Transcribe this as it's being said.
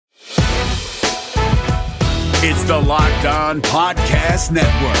It's the Locked On Podcast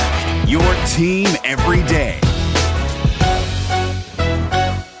Network, your team every day.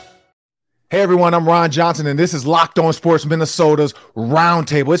 Hey everyone, I'm Ron Johnson, and this is Locked On Sports Minnesota's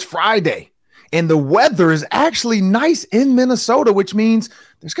Roundtable. It's Friday, and the weather is actually nice in Minnesota, which means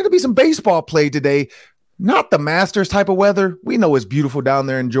there's going to be some baseball played today. Not the Masters type of weather. We know it's beautiful down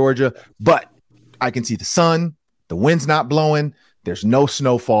there in Georgia, but I can see the sun, the wind's not blowing, there's no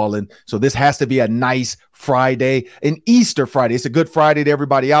snow falling, so this has to be a nice Friday, an Easter Friday. It's a good Friday to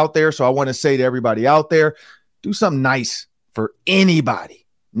everybody out there, so I want to say to everybody out there, do something nice for anybody.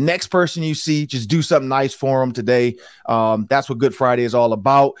 Next person you see, just do something nice for them today. That's what Good Friday is all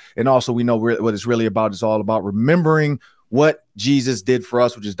about. And also we know what it's really about. It's all about remembering what Jesus did for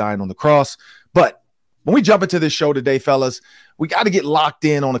us, which is dying on the cross. But when we jump into this show today, fellas, we got to get locked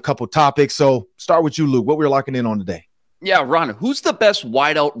in on a couple topics. So start with you, Luke. What we're locking in on today? Yeah, Ron, who's the best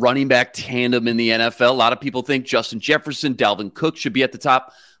wideout running back tandem in the NFL? A lot of people think Justin Jefferson, Dalvin Cook should be at the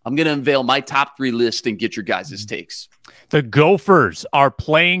top. I'm going to unveil my top three list and get your guys' takes. The Gophers are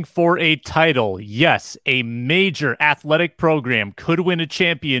playing for a title. Yes, a major athletic program could win a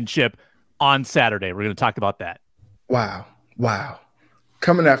championship on Saturday. We're going to talk about that. Wow.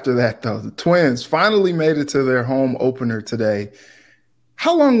 Coming after that, though, the Twins finally made it to their home opener today.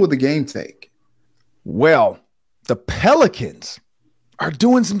 How long will the game take? Well, the Pelicans are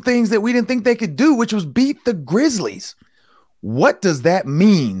doing some things that we didn't think they could do, which was beat the Grizzlies. What does that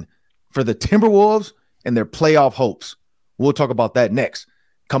mean for the Timberwolves and their playoff hopes? We'll talk about that next,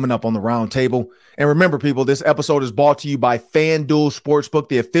 coming up on the round table. And remember, people, this episode is brought to you by FanDuel Sportsbook,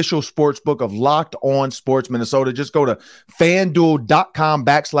 the official sportsbook of Locked On Sports Minnesota. Just go to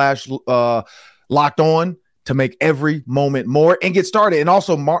FanDuel.com/Locked On to make every moment more and get started. And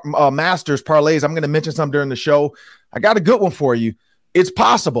also Masters parlays. I'm going to mention some during the show. I got a good one for you. It's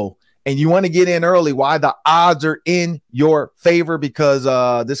possible. And you want to get in early. Why? The odds are in your favor because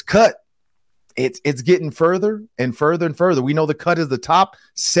this cut, it's getting further and further and further. We know the cut is the top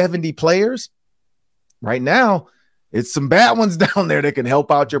 70 players. Right now, it's some bad ones down there that can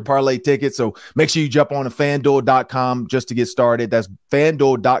help out your parlay ticket. So make sure you jump on to FanDuel.com just to get started. That's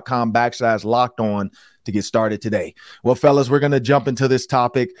FanDuel.com/Locked On to get started today. Well, fellas, we're going to jump into this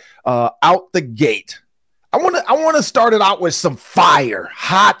topic out the gate. I want to start it out with some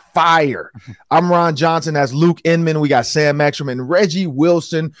hot fire. I'm Ron Johnson. That's Luke Inman. We got Sam Maxim and Reggie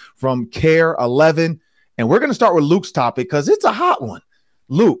Wilson from Care 11. And we're going to start with Luke's topic because it's a hot one.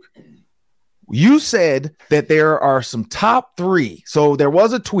 Luke, you said that there are some top three. So there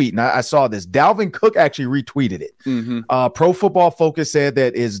was a tweet, and I saw this. Dalvin Cook actually retweeted it. Pro Football Focus said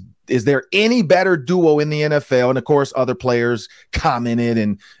that is there any better duo in the NFL? And of course, other players commented,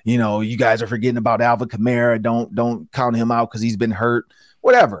 and you guys are forgetting about Alvin Kamara. Don't count him out because he's been hurt.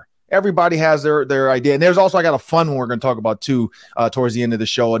 Whatever. Everybody has their idea. And there's also, I got a fun one we're going to talk about too towards the end of the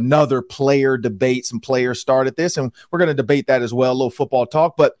show. Another player debate. Some players started this, and we're going to debate that as well. A little football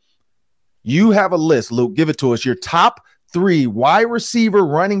talk. But you have a list, Luke. Give it to us. Your top three wide receiver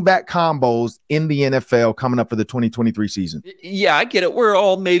running back combos in the NFL coming up for the 2023 season. Yeah, I get it. We're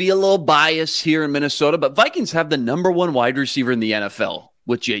all maybe a little biased here in Minnesota, but Vikings have the number one wide receiver in the NFL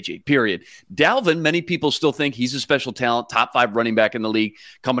with JJ, period. Dalvin, many people still think he's a special talent, top 5 running back in the league,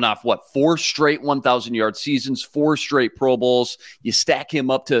 coming off, 4 straight 1,000-yard seasons, 4 straight Pro Bowls. You stack him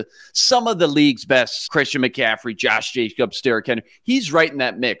up to some of the league's best, Christian McCaffrey, Josh Jacobs, Derrick Henry. He's right in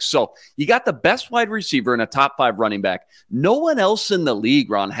that mix. So you got the best wide receiver and a top 5 running back. No one else in the league,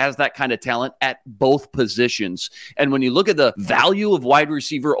 Ron, has that kind of talent at both positions. And when you look at the value of wide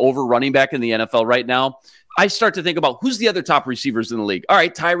receiver over running back in the NFL right now, I start to think about who's the other top receivers in the league. All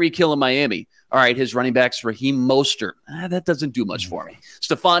right, Tyreek Hill in Miami. All right, his running back's Raheem Mostert. That doesn't do much for me.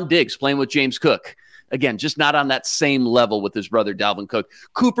 Stephon Diggs playing with James Cook. Again, just not on that same level with his brother Dalvin Cook.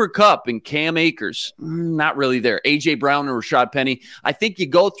 Cooper Kupp and Cam Akers, not really there. A.J. Brown and Rashad Penny. I think you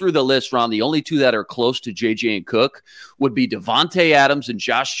go through the list, Ron, the only two that are close to J.J. and Cook would be Devontae Adams and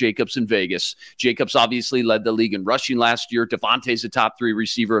Josh Jacobs in Vegas. Jacobs obviously led the league in rushing last year. Devontae's a top 3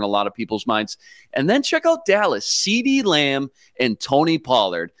 receiver in a lot of people's minds. And then check out Dallas, CeeDee Lamb and Tony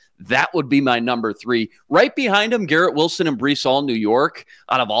Pollard. That would be my number 3. Right behind him, Garrett Wilson and Breece Hall, New York.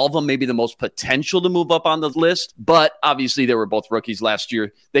 Out of all of them, maybe the most potential to move up on the list. But obviously, they were both rookies last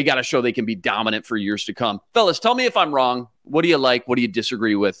year. They got to show they can be dominant for years to come. Fellas, tell me if I'm wrong. What do you like? What do you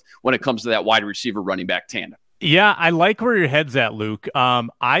disagree with when it comes to that wide receiver running back tandem? Yeah, I like where your head's at, Luke.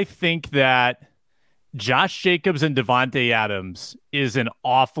 I think that Josh Jacobs and Devontae Adams is an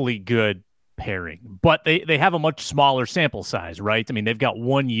awfully good pairing, but they have a much smaller sample size, right? I mean, they've got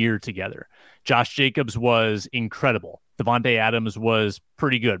 1 year together. Josh Jacobs was incredible. Devontae Adams was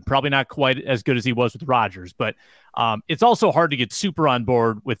pretty good. Probably not quite as good as he was with Rodgers, but it's also hard to get super on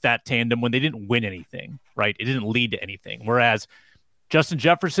board with that tandem when they didn't win anything, right? It didn't lead to anything. Whereas Justin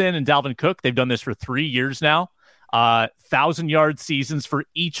Jefferson and Dalvin Cook, they've done this for 3 years now. 1,000-yard seasons for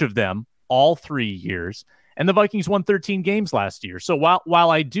each of them, all 3 years. And the Vikings won 13 games last year. So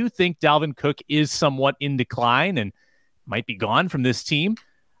while I do think Dalvin Cook is somewhat in decline and might be gone from this team,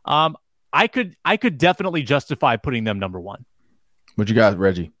 I could definitely justify putting them number one. What you got,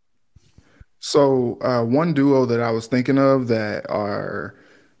 Reggie? So one duo that I was thinking of that are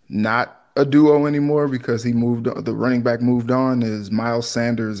not a duo anymore because the running back moved on is Miles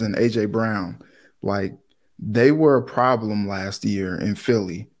Sanders and A.J. Brown. Like, they were a problem last year in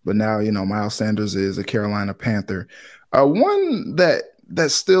Philly, but now, Miles Sanders is a Carolina Panther. One that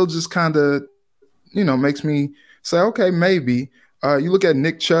still just kind of, makes me say, okay, maybe. You look at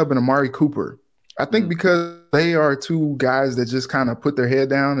Nick Chubb and Amari Cooper. I think because they are two guys that just kind of put their head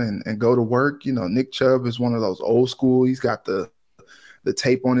down and go to work. Nick Chubb is one of those old school. He's got the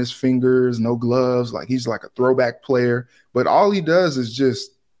tape on his fingers, no gloves. Like, he's like a throwback player. But all he does is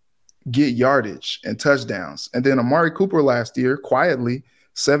just get yardage and touchdowns. And then Amari Cooper last year, quietly,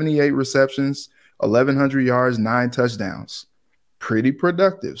 78 receptions, 1,100 yards, 9 touchdowns. Pretty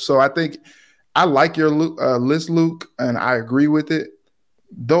productive. So I think I like your list, Luke, and I agree with it.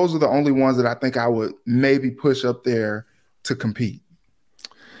 Those are the only ones that I think I would maybe push up there to compete.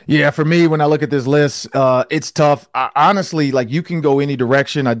 Yeah, for me, when I look at this list, it's tough. Honestly, like, you can go any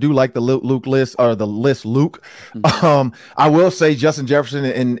direction. I do like the Luke list, or the list Luke. Mm-hmm. I will say Justin Jefferson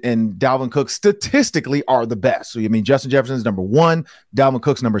and Dalvin Cook statistically are the best. So, Justin Jefferson's number 1, Dalvin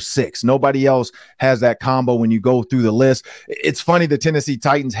Cook's number 6. Nobody else has that combo when you go through the list. It's funny, the Tennessee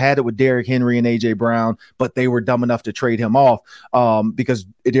Titans had it with Derrick Henry and A.J. Brown, but they were dumb enough to trade him off because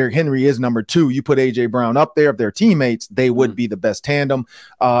Derrick Henry is number 2. You put A.J. Brown up there, if they're teammates, they would be the best tandem.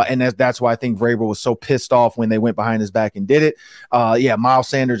 And that's why I think Vrabel was so pissed off when they went behind his back and did it. Miles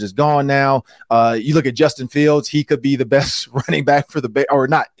Sanders is gone now. You look at Justin Fields, he could be the best running back for the Bears, or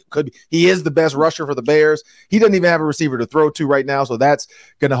not. He is the best rusher for the Bears. He doesn't even have a receiver to throw to right now, so that's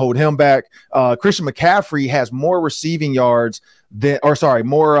going to hold him back. Christian McCaffrey has more receiving yards close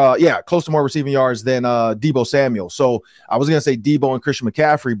to more receiving yards than Deebo Samuel. So I was going to say Deebo and Christian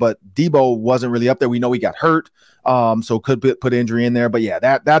McCaffrey, but Deebo wasn't really up there. We know he got hurt, so could put injury in there. But yeah,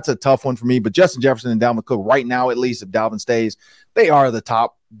 that's a tough one for me. But Justin Jefferson and Dalvin Cook right now, at least if Dalvin stays, they are the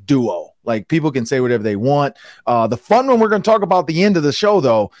top duo. Like, people can say whatever they want. The fun one we're going to talk about the end of the show,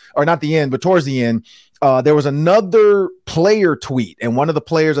 though, or not the end, but towards the end. There was another player tweet, and one of the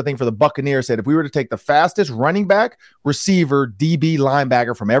players, I think, for the Buccaneers said, if we were to take the fastest running back, receiver, DB,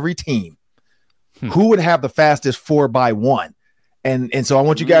 linebacker from every team, who would have the fastest 4x1? And so I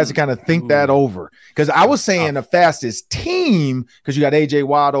want you guys to kind of think that over, because I was saying the fastest team, because you got Jalen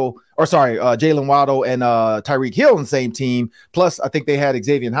Waddle and Tyreek Hill in the same team. Plus, I think they had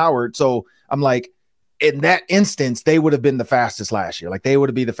Xavier Howard. So I'm like, in that instance, they would have been the fastest last year. Like, they would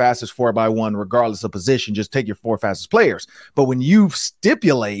have been the fastest 4x1, regardless of position. Just take your 4 fastest players. But when you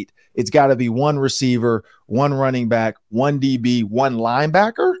stipulate, it's got to be 1 receiver, 1 running back, 1 DB, 1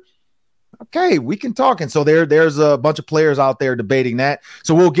 linebacker. Okay, we can talk. And so there's a bunch of players out there debating that.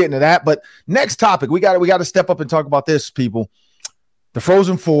 So we'll get into that. But next topic, we got to step up and talk about this, people. The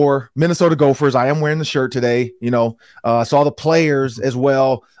Frozen Four, Minnesota Gophers. I am wearing the shirt today. Saw the players as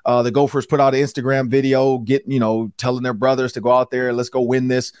well. The Gophers put out an Instagram video, telling their brothers to go out there. Let's go win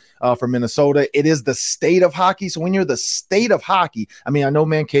this for Minnesota. It is the state of hockey. So when you're the state of hockey, I mean, I know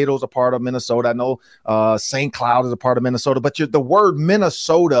Mankato's a part of Minnesota. I know St. Cloud is a part of Minnesota, but the word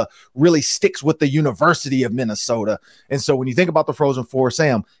Minnesota really sticks with the University of Minnesota. And so when you think about the Frozen Four,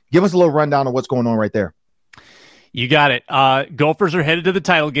 Sam, give us a little rundown of what's going on right there. You got it. Gophers are headed to the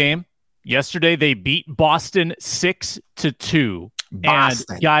title game. Yesterday, they beat Boston 6-2. And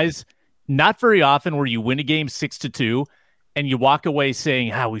guys, not very often where you win a game 6-2 and you walk away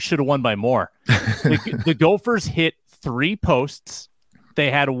saying, we should have won by more. The Gophers hit 3 posts. They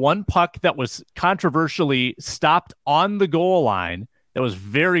had 1 puck that was controversially stopped on the goal line that was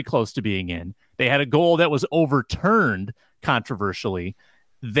very close to being in. They had a goal that was overturned controversially.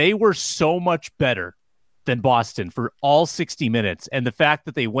 They were so much better than Boston for all 60 minutes. And the fact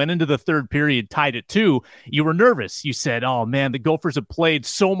that they went into the third period tied at 2, you were nervous. You said, oh man, the Gophers have played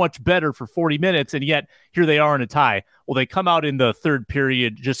so much better for 40 minutes. And yet here they are in a tie. Well, they come out in the third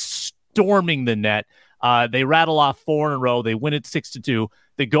period, just storming the net. They rattle off 4 in a row. They win it 6-2.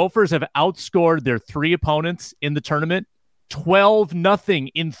 The Gophers have outscored their 3 opponents in the tournament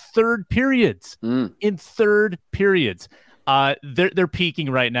 12-0 in third periods. In third periods. They're peaking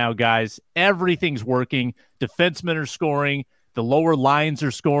right now, guys. Everything's working. Defensemen are scoring. The lower lines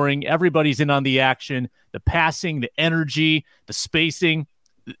are scoring. Everybody's in on the action. The passing, the energy, the spacing.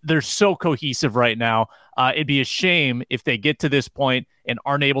 They're so cohesive right now. It'd be a shame if they get to this point and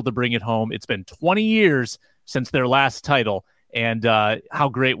aren't able to bring it home. It's been 20 years since their last title. And how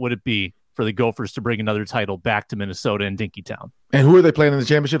great would it be for the Gophers to bring another title back to Minnesota and Dinkytown? And who are they playing in the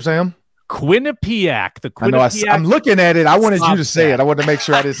championship, Sam? Quinnipiac. I'm looking at it. I wanted you to say it. I wanted to make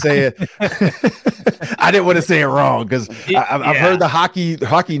sure I didn't say it. I didn't want to say it wrong because I've heard the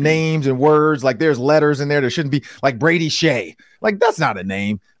hockey names and words. Like there's letters in there. There shouldn't be, like Brady Shea. Like that's not a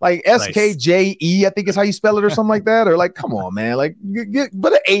name. Like SKJE, I think is how you spell it or something like that. Or like, come on, man. Like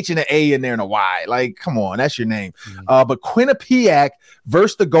put an H and an A in there and a Y. Like, come on, that's your name. But Quinnipiac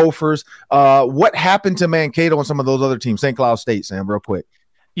versus the Gophers. What happened to Mankato and some of those other teams? St. Cloud State, Sam, real quick.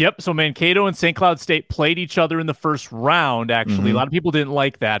 Yep. So Mankato and St. Cloud State played each other in the first round, actually. A lot of people didn't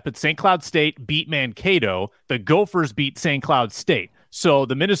like that, but St. Cloud State beat Mankato. The Gophers beat St. Cloud State. So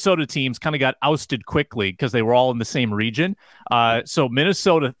the Minnesota teams kind of got ousted quickly because they were all in the same region. So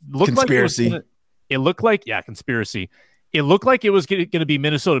Minnesota looked conspiracy. Conspiracy. It looked like it was going to be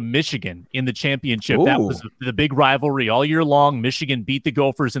Minnesota-Michigan in the championship. Ooh. That was the big rivalry all year long. Michigan beat the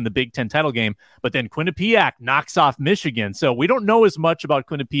Gophers in the Big Ten title game, but then Quinnipiac knocks off Michigan. So we don't know as much about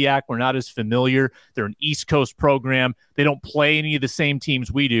Quinnipiac. We're not as familiar. They're an East Coast program. They don't play any of the same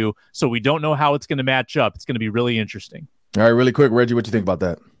teams we do, so we don't know how it's going to match up. It's going to be really interesting. All right, really quick, Reggie, what do you think about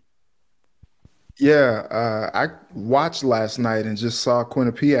that? Yeah, I watched last night and just saw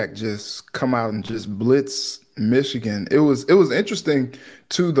Quinnipiac just come out and just blitz Michigan. It was interesting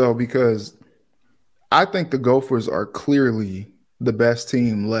too, though, because I think the Gophers are clearly the best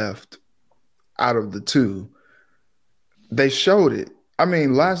team left out of the two. They showed it. I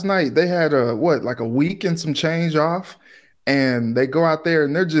mean, last night they had a week and some change off, and they go out there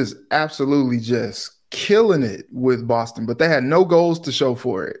and they're just absolutely just killing it with Boston, but they had no goals to show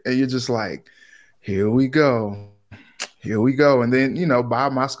for it. And you're just like, here we go. And then,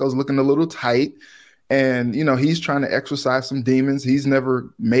 Bob Moscow's looking a little tight. And, he's trying to exercise some demons. He's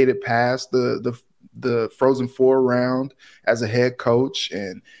never made it past the Frozen Four round as a head coach.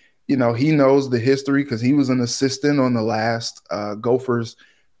 And, he knows the history because he was an assistant on the last Gophers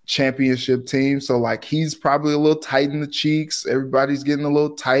championship team. So, like, he's probably a little tight in the cheeks. Everybody's getting a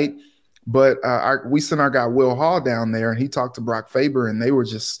little tight. But we sent our guy Will Hall down there, and he talked to Brock Faber, and they were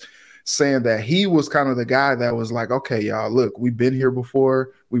just saying that he was kind of the guy that was like, okay, y'all, look, we've been here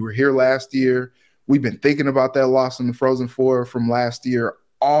before. We were here last year. We've been thinking about that loss in the Frozen Four from last year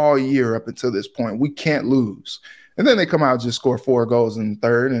all year up until this point. We can't lose. And then they come out and just score 4 goals in the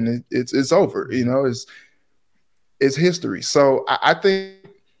third, and it's over. It's history. So I think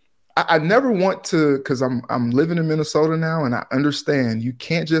I never want to, because I'm living in Minnesota now, and I understand you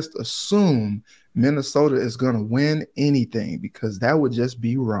can't just assume Minnesota is going to win anything because that would just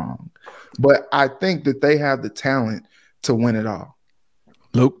be wrong. But I think that they have the talent to win it all.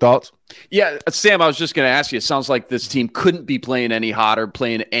 Luke, thoughts? Yeah, Sam, I was just going to ask you, it sounds like this team couldn't be playing any hotter,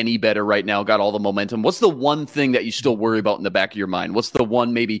 playing any better right now, got all the momentum. What's the one thing that you still worry about in the back of your mind? What's the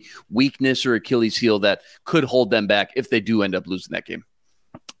one maybe weakness or Achilles heel that could hold them back if they do end up losing that game?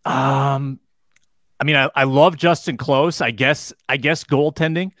 I love Justin Close. I guess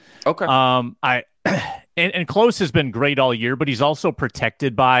goaltending. Okay. And Close has been great all year, but he's also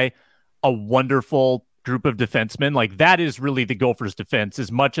protected by a wonderful group of defensemen. Like that is really the Gophers' defense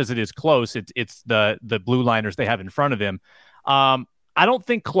as much as it is Close. It's the blue liners they have in front of him. I don't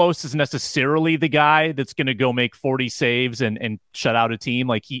think Close is necessarily the guy that's going to go make 40 saves and shut out a team.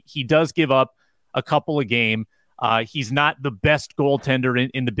 Like he does give up a couple a game. He's not the best goaltender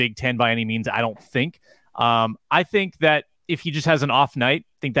in the Big Ten by any means, I don't think. I think that if he just has an off night,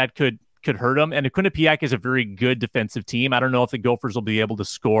 I think that could hurt him. And Quinnipiac is a very good defensive team. I don't know if the Gophers will be able to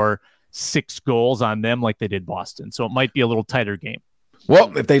score 6 goals on them like they did Boston. So it might be a little tighter game.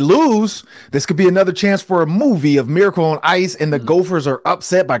 Well, if they lose, this could be another chance for a movie of Miracle on Ice, and the Gophers are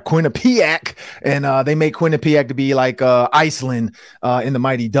upset by Quinnipiac, and they make Quinnipiac to be like Iceland in the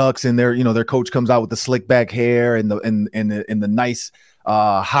Mighty Ducks, and their coach comes out with the slick back hair and the nice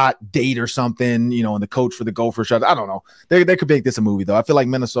hot date or something, and the coach for the Gophers shot. I don't know. They could make this a movie though. I feel like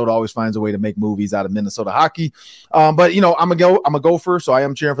Minnesota always finds a way to make movies out of Minnesota hockey. But I'm a Gopher, so I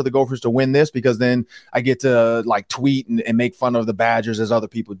am cheering for the Gophers to win this because then I get to like tweet and make fun of the Badgers as other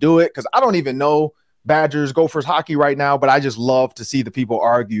people do it. Because I don't even know Badgers, Gophers hockey right now, but I just love to see the people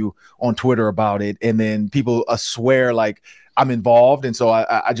argue on Twitter about it, and then people swear like I'm involved. And so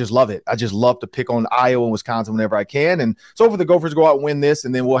I just love it. I just love to pick on Iowa and Wisconsin whenever I can. And so for the Gophers go out and win this,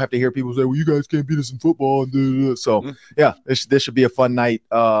 and then we'll have to hear people say, well, you guys can't beat us in football. So yeah, this should be a fun night.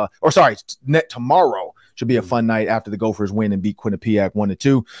 Tomorrow should be a fun night after the Gophers win and beat Quinnipiac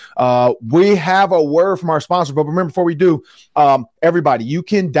 1-2. We have a word from our sponsor, but remember, before we do, everybody, you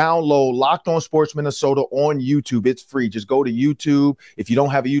can download Locked On Sports Minnesota on YouTube. It's free. Just go to YouTube. If you don't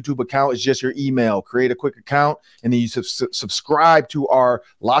have a YouTube account, it's just your email. Create a quick account, and then you subscribe to our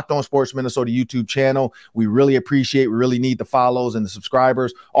Locked On Sports Minnesota YouTube channel. We really appreciate. We really need the follows and the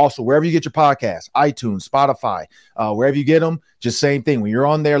subscribers. Also, wherever you get your podcasts, iTunes, Spotify, wherever you get them, just same thing. When you're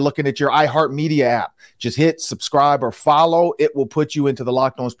on there looking at your iHeartMedia app, just hit subscribe or follow. It will put you into the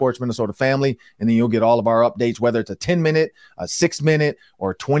Locked On Sports Minnesota family, and then you'll get all of our updates, whether it's a 10-minute, a 6-minute,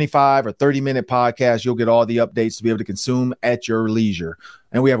 or 25 or 30-minute podcast. You'll get all the updates to be able to consume at your leisure.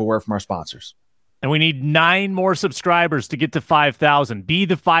 And we have a word from our sponsors. And we need 9 more subscribers to get to 5,000. Be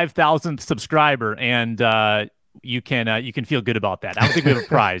the 5,000th subscriber, and you can feel good about that. I don't think we have a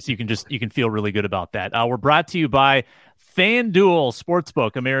prize. You can feel really good about that. We're brought to you by FanDuel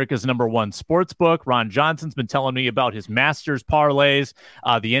Sportsbook, America's #1 sportsbook. Ron Johnson's been telling me about his Masters parlays.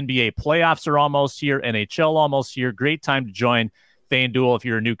 The NBA playoffs are almost here. NHL almost here. Great time to join FanDuel. If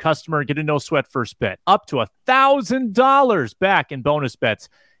you're a new customer, get a no-sweat first bet. Up to $1,000 back in bonus bets.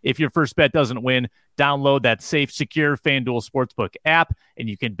 If your first bet doesn't win, download that safe, secure FanDuel Sportsbook app, and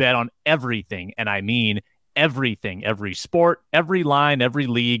you can bet on everything. And I mean everything, every sport, every line, every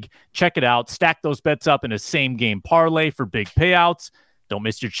league. Check it out. Stack those bets up in a same-game parlay for big payouts. Don't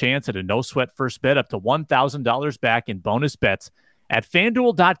miss your chance at a no-sweat first bet up to $1,000 back in bonus bets at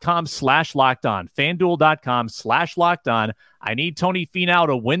FanDuel.com/LockedOn. FanDuel.com/LockedOn. I need Tony Finau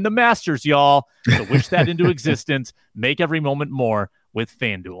to win the Masters, y'all. So wish that into existence. Make every moment more with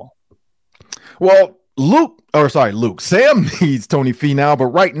FanDuel. Well, Sam needs Tony Finau, but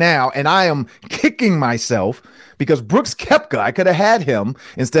right now, and I am kicking myself because Brooks Koepka, I could have had him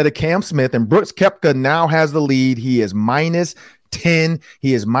instead of Cam Smith, and Brooks Koepka now has the lead. He is -10.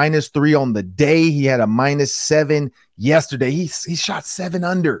 He is -3 on the day. He had a -7 yesterday. He shot 7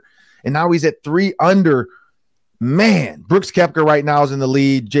 under, and now he's at 3 under. Man, Brooks Koepka right now is in the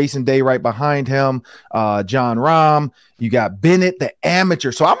lead. Jason Day right behind him. John Rahm. You got Bennett, the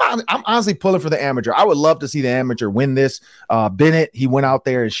amateur. So I'm honestly pulling for the amateur. I would love to see the amateur win this. Bennett, he went out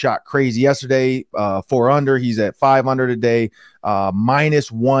there and shot crazy yesterday. 4 under. He's at 5 under today.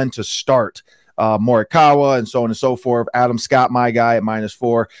 -1 to start. Morikawa and so on and so forth. Adam Scott, my guy, at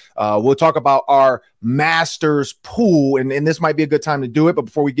 -4. We'll talk about our Masters pool, and this might be a good time to do it. But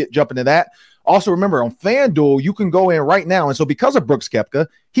before we jump into that, also remember on FanDuel, you can go in right now. And so because of Brooks Koepka,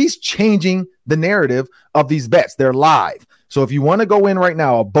 he's changing the narrative of these bets. They're live. So if you want to go in right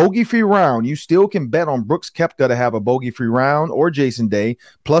now, a bogey-free round, you still can bet on Brooks Koepka to have a bogey-free round, or Jason Day,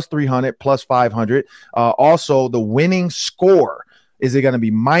 +300, +500. Also, the winning score. Is it going to be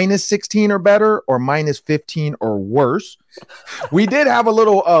 -16 or better, or -15 or worse? We did have a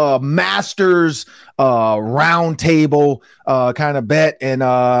little Masters round table kind of bet.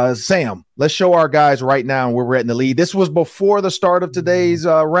 And Sam, let's show our guys right now where we're at in the lead. This was before the start of today's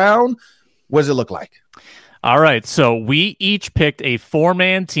round. What does it look like? All right, so we each picked a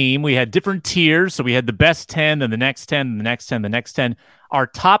 4-man team. We had different tiers. So we had the best 10, then the next 10, then the next 10, the next 10. Our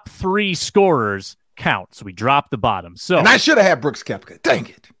top 3 scorers count. So we dropped the bottom. So, and I should have had Brooks Koepka. Dang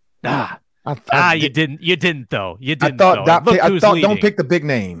it. You didn't. You didn't though. I thought don't pick the big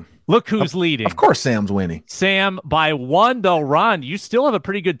name. Look who's leading. Of course, Sam's winning. Sam by 1 though. Ron, you still have a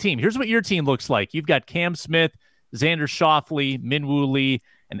pretty good team. Here's what your team looks like. You've got Cam Smith, Xander Schauffele, Minwoo Lee,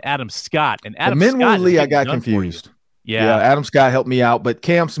 and Adam Scott. And Adam Minwoo Lee, I got confused. Yeah, Adam Scott helped me out, but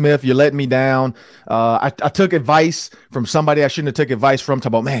Cam Smith, you're letting me down. I took advice from somebody I shouldn't have took advice from. Talking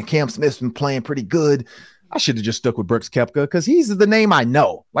about, man, Cam Smith's been playing pretty good. I should have just stuck with Brooks Koepka because he's the name I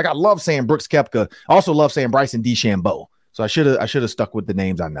know. Like, I love saying Brooks Koepka. I also love saying Bryson DeChambeau. So I should have stuck with the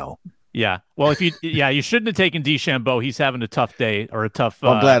names I know. Yeah. Well, you shouldn't have taken DeChambeau. He's having a tough day, or a tough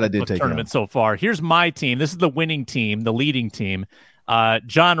I'm glad I did take tournament so far. Here's my team. This is the winning team, the leading team.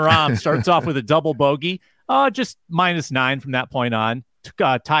 John Rahm starts off with a double bogey. Just -9 from that point on.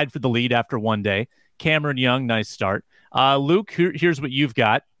 Tied for the lead after 1 day. Cameron Young, nice start. Luke, here's what you've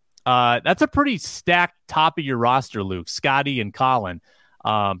got. That's a pretty stacked top of your roster, Luke. Scotty and Colin.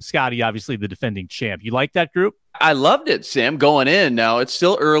 Scotty, obviously the defending champ. You like that group? I loved it, Sam, going in. Now, it's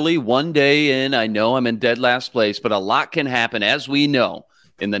still early, 1 day in. I know I'm in dead last place, but a lot can happen, as we know,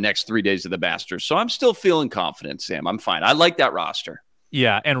 in the next 3 days of the Masters. So I'm still feeling confident, Sam. I'm fine. I like that roster.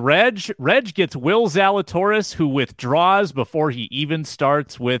 Yeah, and Reg gets Will Zalatoris, who withdraws before he even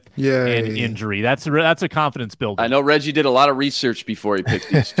starts with an injury. That's a confidence builder. I know Reggie did a lot of research before he picked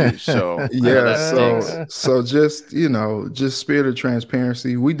these two. So yeah, so just just spirit of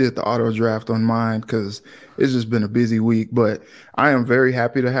transparency. We did the auto draft on mine because it's just been a busy week. But I am very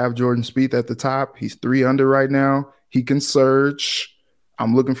happy to have Jordan Spieth at the top. He's 3 under right now. He can surge.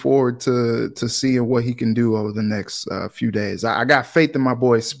 I'm looking forward to seeing what he can do over the next few days. I got faith in my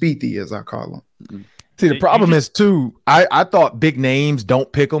boy Spiethy, as I call him. See, the problem is, too, I thought big names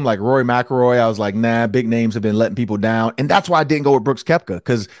don't pick them. Like Rory McIlroy, I was like, nah, big names have been letting people down. And that's why I didn't go with Brooks Koepka,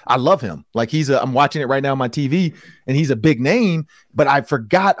 because I love him. Like, I'm watching it right now on my TV, and he's a big name. But I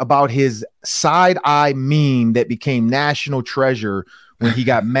forgot about his side-eye meme that became national treasure when he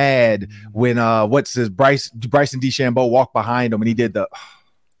got mad when Bryson DeChambeau walked behind him and he did the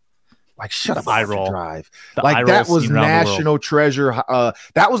shut up, eye roll drive. Like that was national treasure.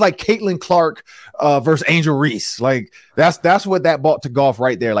 That was like Caitlin Clark versus Angel Reese. Like that's what that brought to golf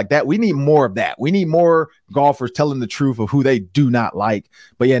right there. Like that, we need more of that. We need more golfers telling the truth of who they do not like.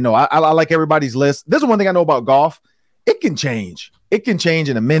 But yeah, no, I like everybody's list. This is one thing I know about golf. It can change. It can change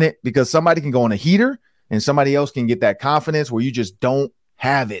in a minute because somebody can go on a heater and somebody else can get that confidence where you just don't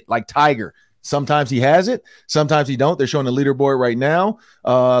have it. Like Tiger, sometimes he has it, sometimes he don't. They're showing the leaderboard right now.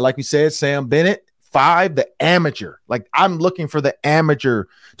 Like we said, Sam Bennett, 5, the amateur. Like I'm looking for the amateur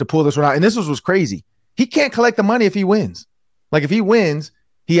to pull this one out. And this was crazy. He can't collect the money if he wins. Like if he wins,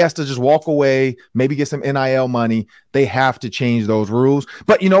 he has to just walk away, maybe get some NIL money. They have to change those rules.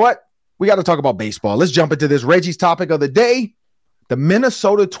 But you know what? We got to talk about baseball. Let's jump into this. Reggie's topic of the day. The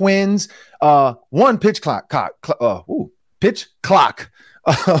Minnesota Twins, one pitch clock. Pitch clock.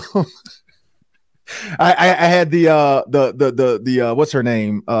 I had the what's her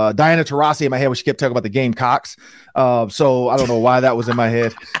name? Diana Taurasi in my head when she kept talking about the Gamecocks. So I don't know why that was in my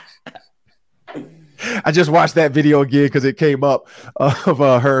head. I just watched that video again because it came up of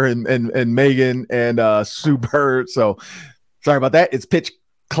her and Megan and Sue Bird. So sorry about that. It's pitch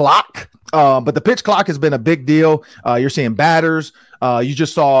clock. But the pitch clock has been a big deal. You're seeing batters. You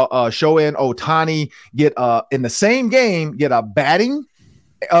just saw Shohei Ohtani get in the same game, get a batting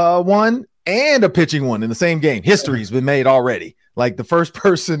one and a pitching one in the same game. History's been made already. Like the first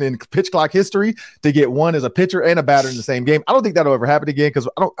person in pitch clock history to get one as a pitcher and a batter in the same game. I don't think that'll ever happen again because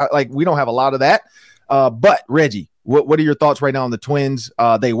we don't have a lot of that. But Reggie, what are your thoughts right now on the Twins?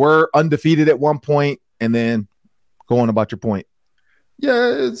 They were undefeated at one point, and then go on about your point.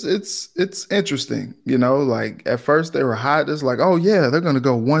 Yeah, it's interesting. Like at first they were hot. It's like, oh yeah, they're gonna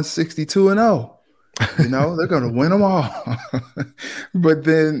go 162-0. They're gonna win them all. But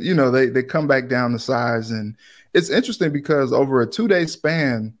then they come back down to size, and it's interesting because over a 2-day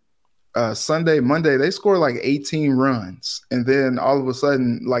span, Sunday, Monday, they scored like 18 runs, and then all of a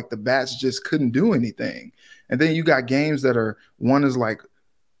sudden, like the bats just couldn't do anything. And then you got games that are one is like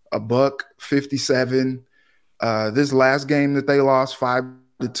 $157. This last game that they lost 5-2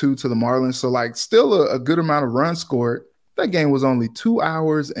 to the Marlins. So like still a good amount of runs scored. That game was only 2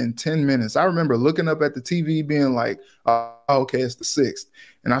 hours and 10 minutes. I remember looking up at the TV being like, oh, okay, it's the 6th.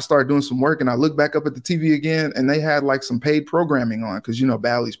 And I started doing some work and I looked back up at the TV again and they had like some paid programming on because,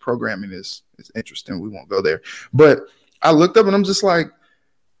 Bally's programming is interesting. We won't go there. But I looked up and I'm just like,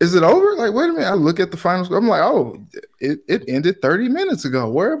 is it over? Like, wait a minute. I look at the final score. I'm like, oh, it ended 30 minutes ago.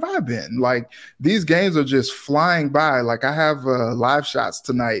 Where have I been? Like, these games are just flying by. Like, I have live shots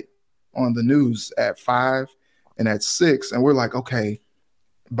tonight on the news at 5 and at 6. And we're like, okay,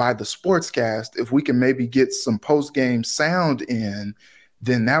 by the sportscast, if we can maybe get some post-game sound in,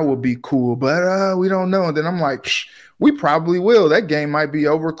 then that would be cool. But we don't know. And then I'm like, we probably will. That game might be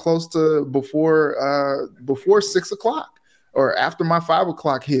over close to before 6 o'clock. Or after my 5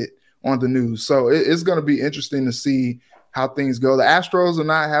 o'clock hit on the news. So it's going to be interesting to see how things go. The Astros are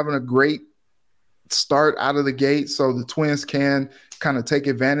not having a great start out of the gate, so the Twins can kind of take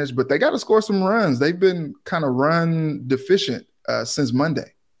advantage, but they got to score some runs. They've been kind of run deficient since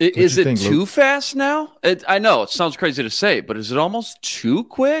Monday. Is it too fast now? I know it sounds crazy to say, but is it almost too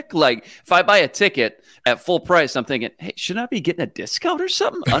quick? Like if I buy a ticket at full price, I'm thinking, hey, shouldn't I be getting a discount or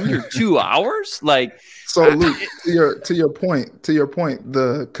something under 2 hours? Like, so Luke, to your point,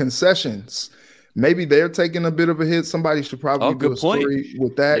 the concessions, maybe they're taking a bit of a hit. Somebody should probably do a story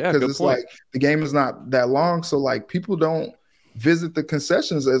with that because it's like the game is not that long, so like people don't visit the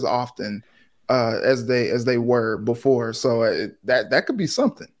concessions as often as they were before. So that could be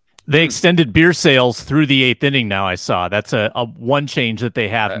something. They extended beer sales through the 8th inning now, I saw. That's a one change that they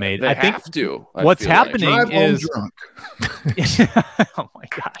have made. I think what's happening is drunk. Oh my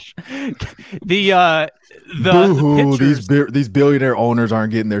gosh. Boo-hoo, these billionaire owners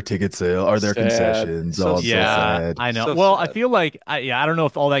aren't getting their ticket sale or their concessions. So sad. I know. So well, sad. I feel like I don't know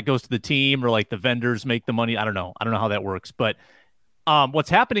if all that goes to the team or like the vendors make the money. I don't know how that works. But what's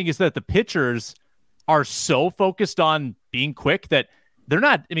happening is that the pitchers are so focused on being quick that they're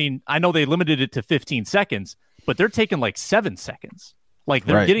not. I mean, I know they limited it to 15 seconds, but they're taking like 7 seconds. Like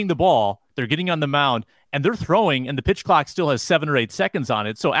they're getting the ball, they're getting on the mound, and they're throwing, and the pitch clock still has 7 or 8 seconds on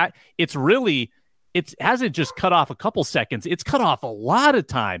it. So it hasn't just cut off a couple seconds. It's cut off a lot of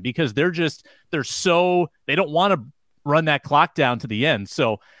time because they don't want to run that clock down to the end.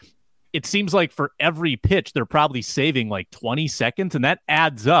 So it seems like for every pitch, they're probably saving like 20 seconds, and that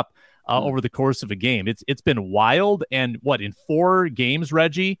adds up over the course of a game. It's been wild. And in 4 games,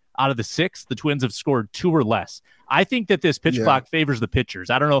 Reggie, out of the 6, the Twins have scored 2 or less. I think that this pitch clock favors the pitchers.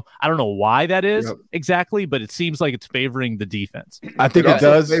 I don't know why that is exactly, but it seems like it's favoring the defense. I think it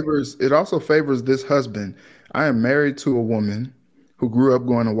does. It also favors this husband. I am married to a woman who grew up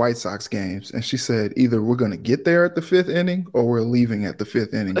going to White Sox games, and she said either we're going to get there at the 5th inning or we're leaving at the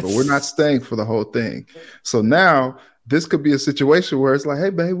 5th inning, but we're not staying for the whole thing. So now this could be a situation where it's like, hey,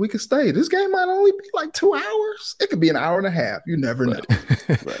 babe, we could stay. This game might only be like 2 hours. It could be an hour and a half. You never know.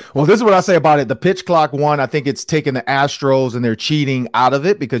 Well, this is what I say about it. The pitch clock one, I think it's taking the Astros and their cheating out of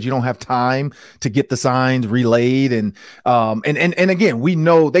it because you don't have time to get the signs relayed. And again, we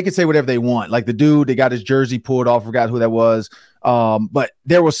know they can say whatever they want. Like the dude, they got his jersey pulled off, forgot who that was. But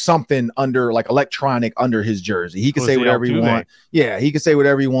there was something under like electronic under his jersey. He could say whatever he want. Yeah, he could say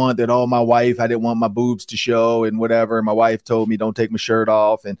whatever he want that, oh, my wife, I didn't want my boobs to show and whatever. My wife told me don't take my shirt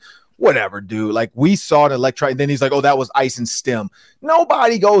off and whatever, dude. Like we saw an electronic. Then he's like, oh, that was ice and stem.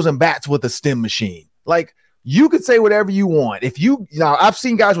 Nobody goes and bats with a stem machine. Like you could say whatever you want. Now I've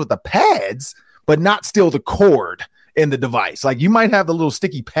seen guys with the pads, but not still the cord in the device. Like you might have the little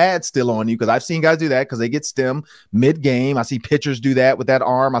sticky pad still on you because I've seen guys do that because they get stem mid-game. I see pitchers do that with that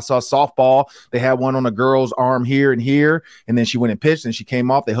arm. I saw softball. They had one on a girl's arm here, and then she went and pitched and she came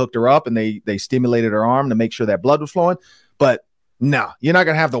off. They hooked her up and they stimulated her arm to make sure that blood was flowing. But no, you're not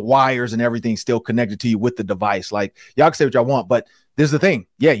going to have the wires and everything still connected to you with the device. Like y'all can say what y'all want, but this is the thing.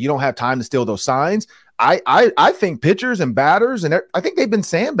 Yeah, you don't have time to steal those signs. I think pitchers and batters, and I think they've been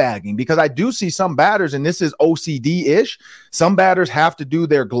sandbagging because I do see some batters, and this is OCD-ish. Some batters have to do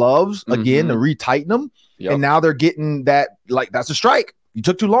their gloves again to retighten them, and now they're getting that, like, that's a strike. You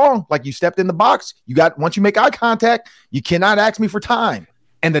took too long. Like, you stepped in the box. Once you make eye contact, you cannot ask me for time.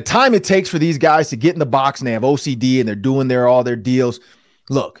 And the time it takes for these guys to get in the box and they have OCD and they're doing all their deals.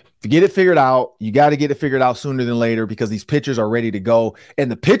 Look, if you get it figured out, you got to get it figured out sooner than later because these pitchers are ready to go. And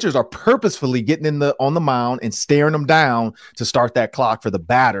the pitchers are purposefully getting on the mound and staring them down to start that clock for the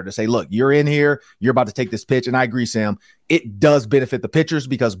batter to say, look, you're in here. You're about to take this pitch. And I agree, Sam. It does benefit the pitchers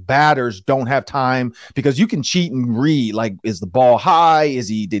because batters don't have time because you can cheat and read. Like, is the ball high?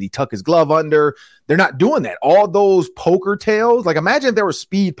 Did he tuck his glove under? They're not doing that. All those poker tails, like imagine if there was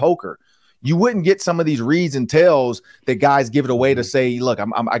speed poker. You wouldn't get some of these reads and tells that guys give it away to say, look,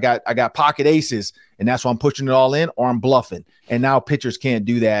 I got pocket aces, and that's why I'm pushing it all in, or I'm bluffing. And now pitchers can't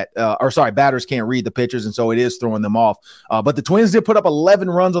do that. Batters can't read the pitchers, and so it is throwing them off. But the Twins did put up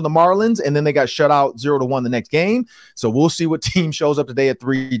 11 runs on the Marlins, and then they got shut out 0-1 the next game. So we'll see what team shows up today at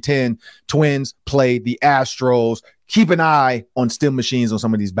 3:10. Twins play the Astros. Keep an eye on stem machines on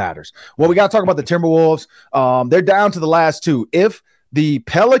some of these batters. Well, we got to talk about the Timberwolves. They're down to the last two. If the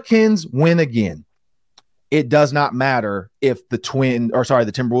Pelicans win again, it does not matter if the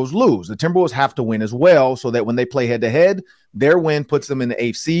Timberwolves lose. The Timberwolves have to win as well so that when they play head-to-head, their win puts them in the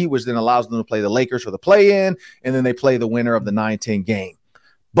 8th seed, which then allows them to play the Lakers for the play-in, and then they play the winner of the 9-10 game.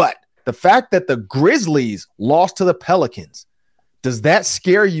 But the fact that the Grizzlies lost to the Pelicans, does that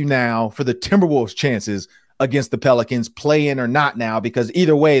scare you now for the Timberwolves' chances against the Pelicans, play-in or not now? Because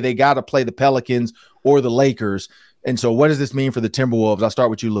either way, they got to play the Pelicans or the Lakers. And so what does this mean for the Timberwolves? I'll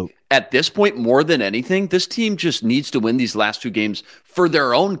start with you, Luke. At this point, more than anything, this team just needs to win these last 2 games for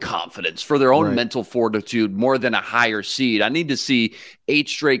their own confidence, for their own mental fortitude, more than a higher seed. I need to see 8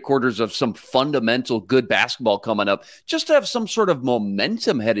 straight quarters of some fundamental good basketball coming up just to have some sort of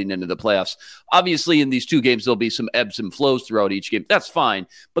momentum heading into the playoffs. Obviously, in these 2 games, there'll be some ebbs and flows throughout each game. That's fine,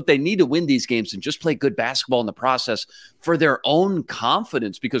 but they need to win these games and just play good basketball in the process for their own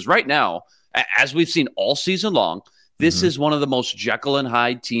confidence, because right now, as we've seen all season long, this is one of the most Jekyll and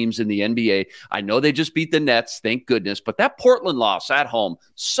Hyde teams in the NBA. I know they just beat the Nets, thank goodness, but that Portland loss at home,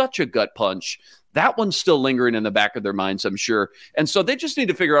 such a gut punch. That one's still lingering in the back of their minds, I'm sure. And so they just need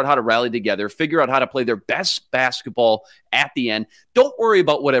to figure out how to rally together, figure out how to play their best basketball at the end. Don't worry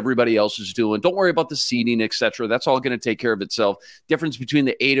about what everybody else is doing. Don't worry about the seeding, etc. That's all going to take care of itself. Difference between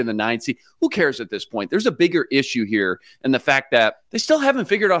the 8 and the 9 seed. Who cares at this point? There's a bigger issue here, and the fact that they still haven't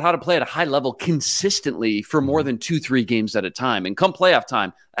figured out how to play at a high level consistently for more than 2-3 games at a time. And come playoff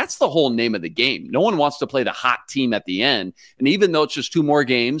time, that's the whole name of the game. No one wants to play the hot team at the end. And even though it's just 2 more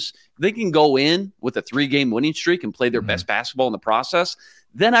games, they can go in with a 3-game winning streak and play their best basketball in the process.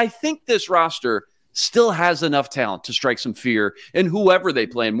 Then I think this roster still has enough talent to strike some fear in whoever they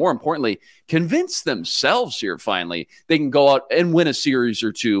play. And more importantly, convince themselves here finally they can go out and win a series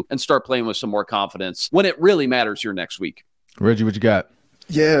or 2 and start playing with some more confidence when it really matters here next week. Reggie, what you got?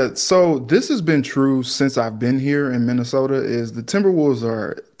 Yeah, so this has been true since I've been here in Minnesota, is the Timberwolves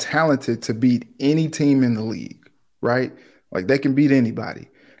are talented to beat any team in the league, right? Like, they can beat anybody.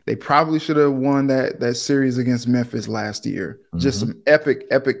 They probably should have won that series against Memphis last year. Just some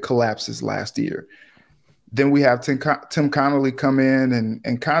epic collapses last year. Then we have Tim Connolly come in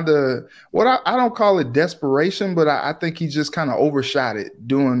and kind of, what I don't call it desperation, but I think he just kind of overshot it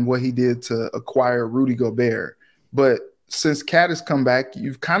doing what he did to acquire Rudy Gobert. But since Cat has come back,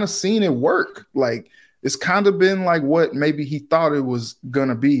 you've kind of seen it work. Like, it's kind of been like what maybe he thought it was going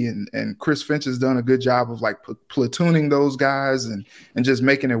to be. And Chris Finch has done a good job of like platooning those guys and just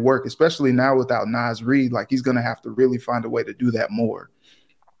making it work, especially now without Naz Reid. Like, he's going to have to really find a way to do that more.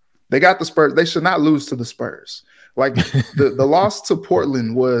 They got the Spurs. They should not lose to the Spurs. Like, the loss to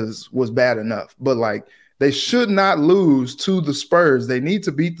Portland was bad enough, but like, they should not lose to the Spurs. They need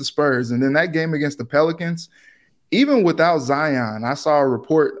to beat the Spurs. And then that game against the Pelicans, even without Zion, I saw a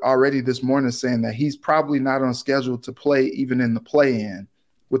report already this morning saying that he's probably not on schedule to play even in the play-in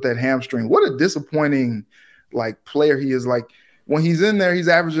with that hamstring. What a disappointing like player he is. Like, when he's in there, he's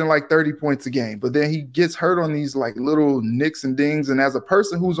averaging like 30 points a game, but then he gets hurt on these like little nicks and dings. And as a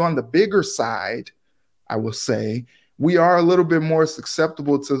person who's on the bigger side, I will say we are a little bit more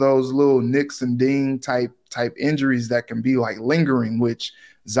susceptible to those little nicks and ding type injuries that can be like lingering, which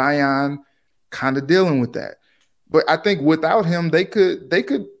Zion kind of dealing with that. But I think without him, they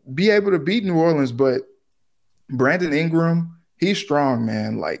could be able to beat New Orleans. But Brandon Ingram, he's strong,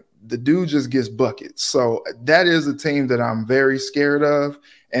 man. Like, the dude just gets buckets. So that is a team that I'm very scared of.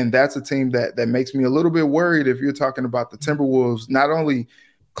 And that's a team that makes me a little bit worried if you're talking about the Timberwolves, not only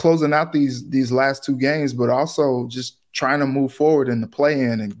closing out these last 2 games, but also just trying to move forward in the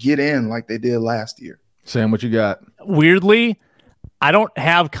play-in and get in like they did last year. Sam, what you got? Weirdly, I don't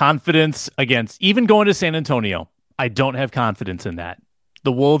have confidence against even going to San Antonio. I don't have confidence in that.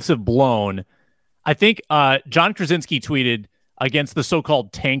 The Wolves have blown. I think John Krasinski tweeted against the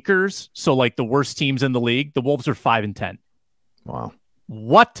so-called tankers, so like the worst teams in the league, the Wolves are 5-10. Wow.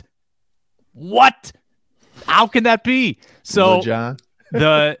 What? How can that be? So John?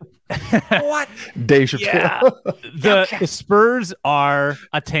 The What? Dave Chappelle. Yeah, the Spurs are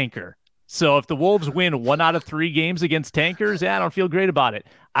a tanker. So if the Wolves win 1 out of 3 games against tankers, I don't feel great about it.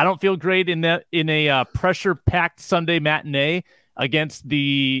 I don't feel great in a pressure-packed Sunday matinee against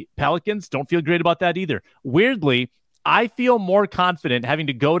the Pelicans. Don't feel great about that either. Weirdly, I feel more confident having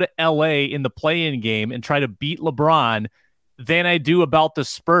to go to LA in the play-in game and try to beat LeBron than I do about the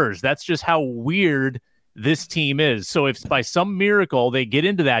Spurs. That's just how weird this team is. So if by some miracle they get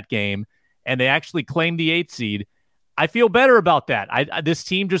into that game and they actually claim the 8th seed, I feel better about that. This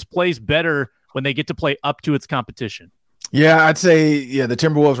team just plays better when they get to play up to its competition. Yeah, I'd say, the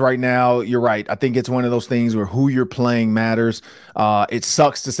Timberwolves right now, you're right. I think it's one of those things where who you're playing matters. It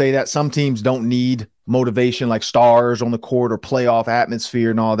sucks to say that. Some teams don't need motivation like stars on the court or playoff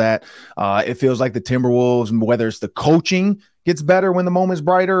atmosphere and all that. It feels like the Timberwolves, whether it's the coaching gets better when the moment's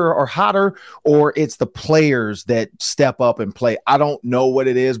brighter or hotter, or it's the players that step up and play. I don't know what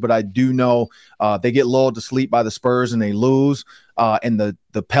it is, but I do know they get lulled to sleep by the Spurs and they lose. And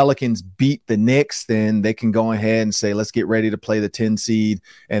the Pelicans beat the Knicks, then they can go ahead and say, let's get ready to play the 10 seed.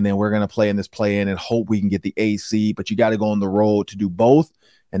 And then we're going to play in this play-in and hope we can get the 8 seed. But you got to go on the road to do both.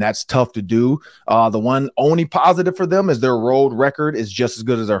 And that's tough to do. The one only positive for them is their road record is just as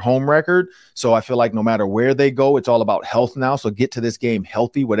good as their home record. So I feel like no matter where they go, it's all about health now. So get to this game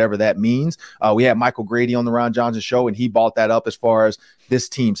healthy, whatever that means. We had Michael Grady on the Ron Johnson show, and he brought that up as far as this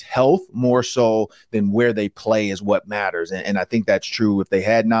team's health more so than where they play is what matters. And I think that's true. If they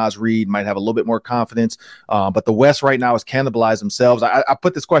had Naz Reid, might have a little bit more confidence. But the West right now is cannibalized themselves. I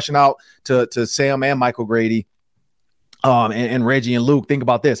put this question out to Sam and Michael Grady. And Reggie and Luke, think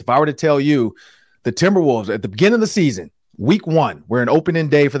about this. If I were to tell you the Timberwolves at the beginning of the season, week 1, we're an opening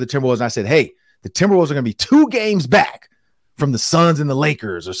day for the Timberwolves. And I said, hey, the Timberwolves are going to be 2 games back from the Suns and the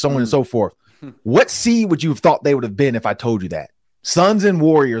Lakers or so on and so forth. What seed would you have thought they would have been if I told you that? Suns and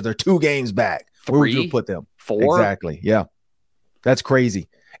Warriors are 2 games back. 3, Where would you have put them? 4? Exactly. Yeah. That's crazy.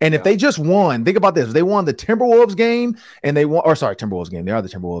 And if they just won, think about this. If they won the Timberwolves game and they won, or sorry, Timberwolves game. They are the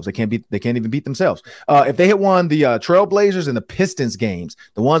Timberwolves. They can't even beat themselves. If they had won the Trailblazers and the Pistons games,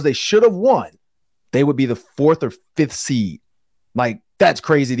 the ones they should have won, they would be the 4th or 5th seed. Like, that's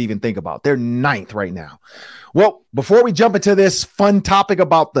crazy to even think about. They're 9th right now. Well, before we jump into this fun topic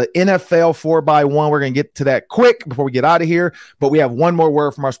about the NFL 4x1, we're going to get to that quick before we get out of here. But we have one more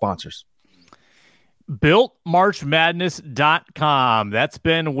word from our sponsors. BuiltMarchMadness.com. That's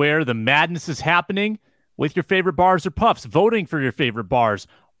been where the madness is happening with your favorite bars or puffs, voting for your favorite bars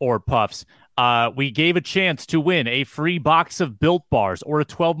or puffs. We gave a chance to win a free box of Built bars or a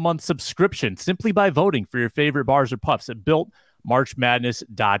 12-month subscription simply by voting for your favorite bars or puffs at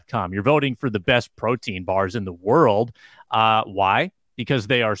BuiltMarchMadness.com. You're voting for the best protein bars in the world. Why? Because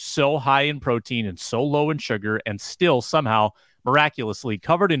they are so high in protein and so low in sugar and still somehow miraculously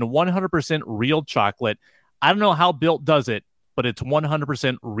covered in 100% real chocolate. I don't know how Built does it, but it's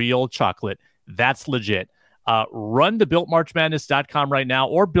 100% real chocolate. That's legit. Run to BuiltMarchMadness.com right now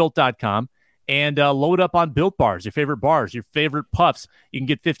or Built.com and load up on Built bars, your favorite bars, your favorite puffs. You can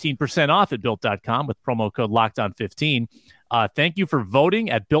get 15% off at Built.com with promo code LOCKEDON15. Thank you for voting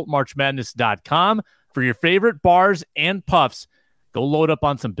at BuiltMarchMadness.com for your favorite bars and puffs. Go load up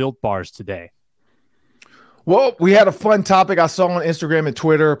on some Built bars today. Well, we had a fun topic I saw on Instagram and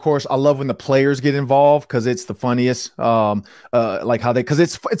Twitter. Of course, I love when the players get involved because it's the funniest. Because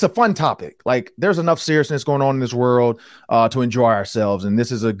it's a fun topic. Like, there's enough seriousness going on in this world to enjoy ourselves, and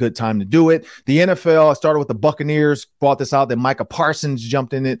this is a good time to do it. The NFL, I started with the Buccaneers, brought this out. Then Micah Parsons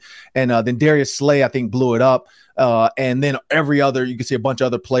jumped in it, and then Darius Slay, I think, blew it up. And then every other, you can see a bunch of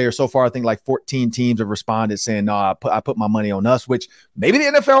other players. So far, I think like 14 teams have responded saying, "No, I put my money on us." Which maybe the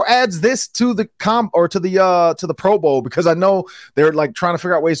NFL adds this to the to the Pro Bowl, because I know they're like trying to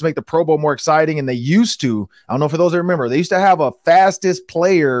figure out ways to make the Pro Bowl more exciting. And they used to, I don't know for those that remember, they used to have a fastest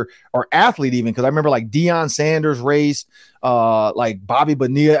player or athlete even, because I remember like Deion Sanders raced, like Bobby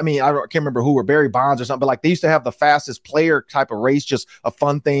Bonilla. I mean, I can't remember who, or Barry Bonds or something, but like they used to have the fastest player type of race, just a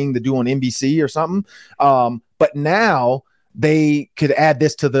fun thing to do on NBC or something. But now they could add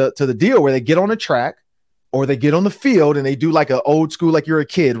this to the deal where they get on a track or they get on the field and they do like an old school, like you're a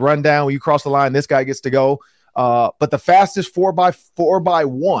kid, run down when you cross the line, this guy gets to go. But the fastest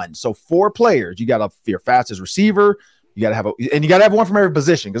 4x1. So 4 players, you got your fastest receiver. You got to have and you got to have one from every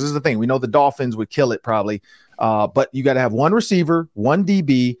position. Because this is the thing. We know the Dolphins would kill it probably. But you got to have 1 receiver, 1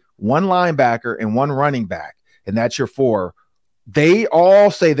 DB, 1 linebacker, and 1 running back. And that's your 4. They all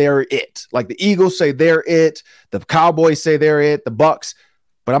say they're it. Like the Eagles say they're it. The Cowboys say they're it. The Bucks.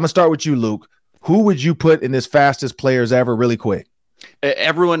 But I'm going to start with you, Luke. Who would you put in this fastest players ever really quick?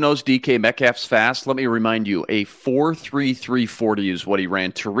 Everyone knows DK Metcalf's fast. Let me remind you, a 4.33 40 is what he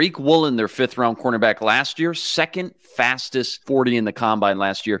ran. Tariq Woolen, their 5th-round cornerback last year, 2nd fastest 40 in the combine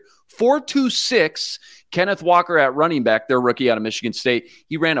last year. 4.26. Kenneth Walker at running back, their rookie out of Michigan State,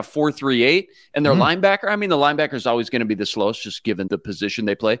 he ran a 4.38. And their linebacker, I mean, the linebacker is always going to be the slowest, just given the position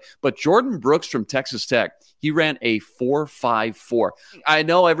they play. But Jordan Brooks from Texas Tech, he ran a 4.54. I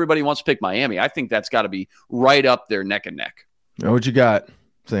know everybody wants to pick Miami. I think that's got to be right up there, neck and neck. What you got,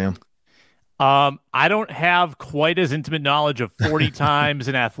 Sam? I don't have quite as intimate knowledge of 40 times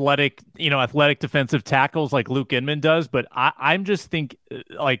and athletic defensive tackles like Luke Inman does, but I'm just think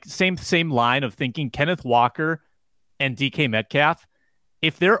like same line of thinking. Kenneth Walker and DK Metcalf,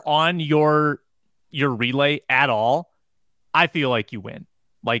 if they're on your relay at all, I feel like you win.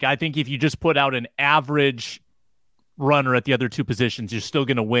 Like, I think if you just put out an average runner at the other 2 positions, you're still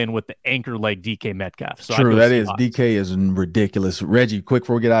going to win with the anchor leg DK Metcalf. So true, that is DK is ridiculous. Reggie, quick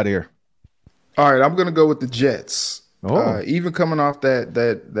before we get out of here. All right, I'm gonna go with the Jets. Even coming off that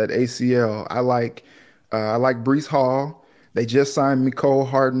ACL, I like Breece Hall. They just signed Mecole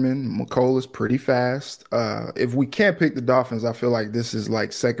Hardman. Mecole is pretty fast. If we can't pick the Dolphins, I feel like this is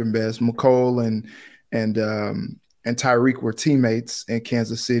like second best. Mecole and Tyreek were teammates in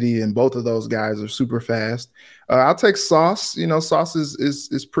Kansas City, and both of those guys are super fast. I'll take Sauce. You know, Sauce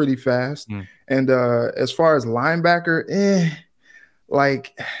is pretty fast. And as far as linebacker,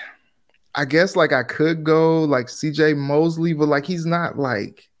 I guess like I could go like CJ Mosley, but like he's not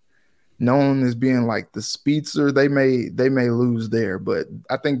like known as being like the speedster. They may lose there, but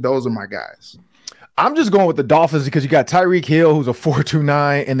I think those are my guys. I'm just going with the Dolphins because you got Tyreek Hill, who's a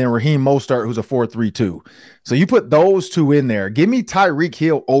 4.29, and then Raheem Mostert, who's a 4.32. So you put those 2 in there. Give me Tyreek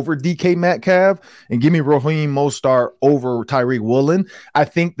Hill over DK Metcalf, and give me Raheem Mostert over Tyreek Woolen. I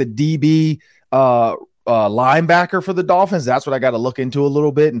think the DB linebacker for the Dolphins. That's what I got to look into a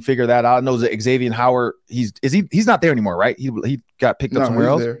little bit and figure that out. I know that Xavier Howard, he's not there anymore, right? He got picked up somewhere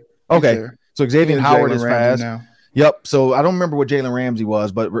else. Okay, so Xavier Howard is fast. Now. Yep. So I don't remember what Jalen Ramsey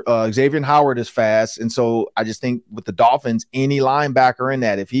was, but Xavier Howard is fast, and so I just think with the Dolphins, any linebacker in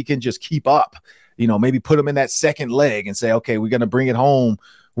that, if he can just keep up, maybe put him in that second leg and say, okay, we're going to bring it home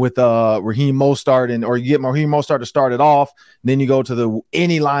with Raheem Mostert, or you get Raheem Mostert to start it off. Then you go to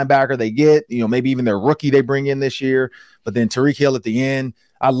any linebacker they get, maybe even their rookie they bring in this year. But then Tyreek Hill at the end,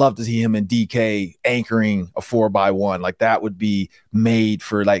 I'd love to see him and DK anchoring a 4x1. Like that would be made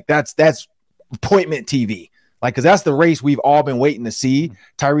for that's appointment TV. Because that's the race we've all been waiting to see.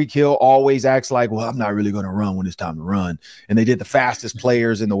 Tyreek Hill always acts like, well, I'm not really going to run when it's time to run. And they did the fastest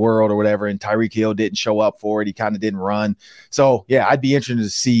players in the world or whatever, and Tyreek Hill didn't show up for it. He kind of didn't run. So, yeah, I'd be interested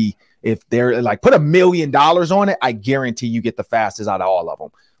to see if they're put $1 million on it. I guarantee you get the fastest out of all of them.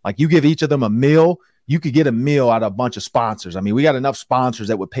 You give each of them $1 million, you could get $1 million out of a bunch of sponsors. I mean, we got enough sponsors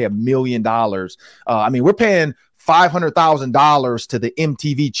that would pay $1 million. We're paying $500,000 to the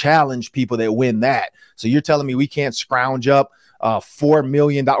MTV Challenge people that win that. So you're telling me we can't scrounge up $4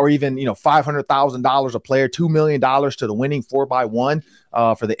 million or even $500,000 a player, $2 million to the winning 4x1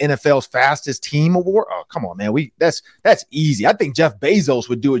 for the NFL's fastest team award? Oh, come on, man. That's easy. I think Jeff Bezos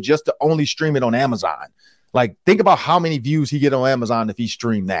would do it just to only stream it on Amazon. Think about how many views he get on Amazon if he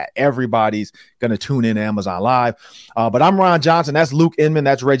streamed that. Everybody's going to tune in to Amazon Live. But I'm Ron Johnson. That's Luke Inman.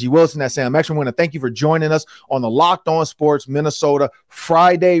 That's Reggie Wilson. That's Sam Extra. We want to thank you for joining us on the Locked On Sports Minnesota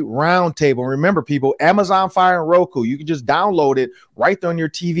Friday Roundtable. Remember, people, Amazon Fire and Roku. You can just download it right there on your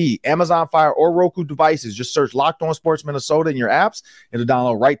TV. Amazon Fire or Roku devices. Just search Locked On Sports Minnesota in your apps. It'll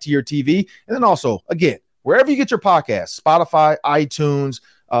download right to your TV. And then also, again, wherever you get your podcasts, Spotify, iTunes,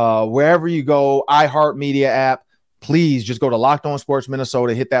 wherever you go, iHeartMedia app, please just go to Locked On Sports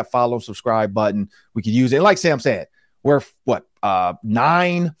Minnesota, hit that follow, subscribe button. We could use it. And like Sam said, we're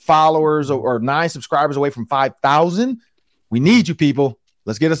 9 followers or 9 subscribers away from 5,000. We need you, people.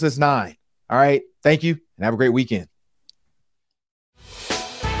 Let's get us this 9. All right. Thank you and have a great weekend.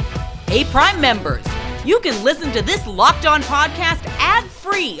 Hey, Prime members, you can listen to this Locked On podcast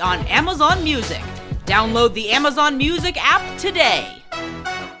ad-free on Amazon Music. Download the Amazon Music app today.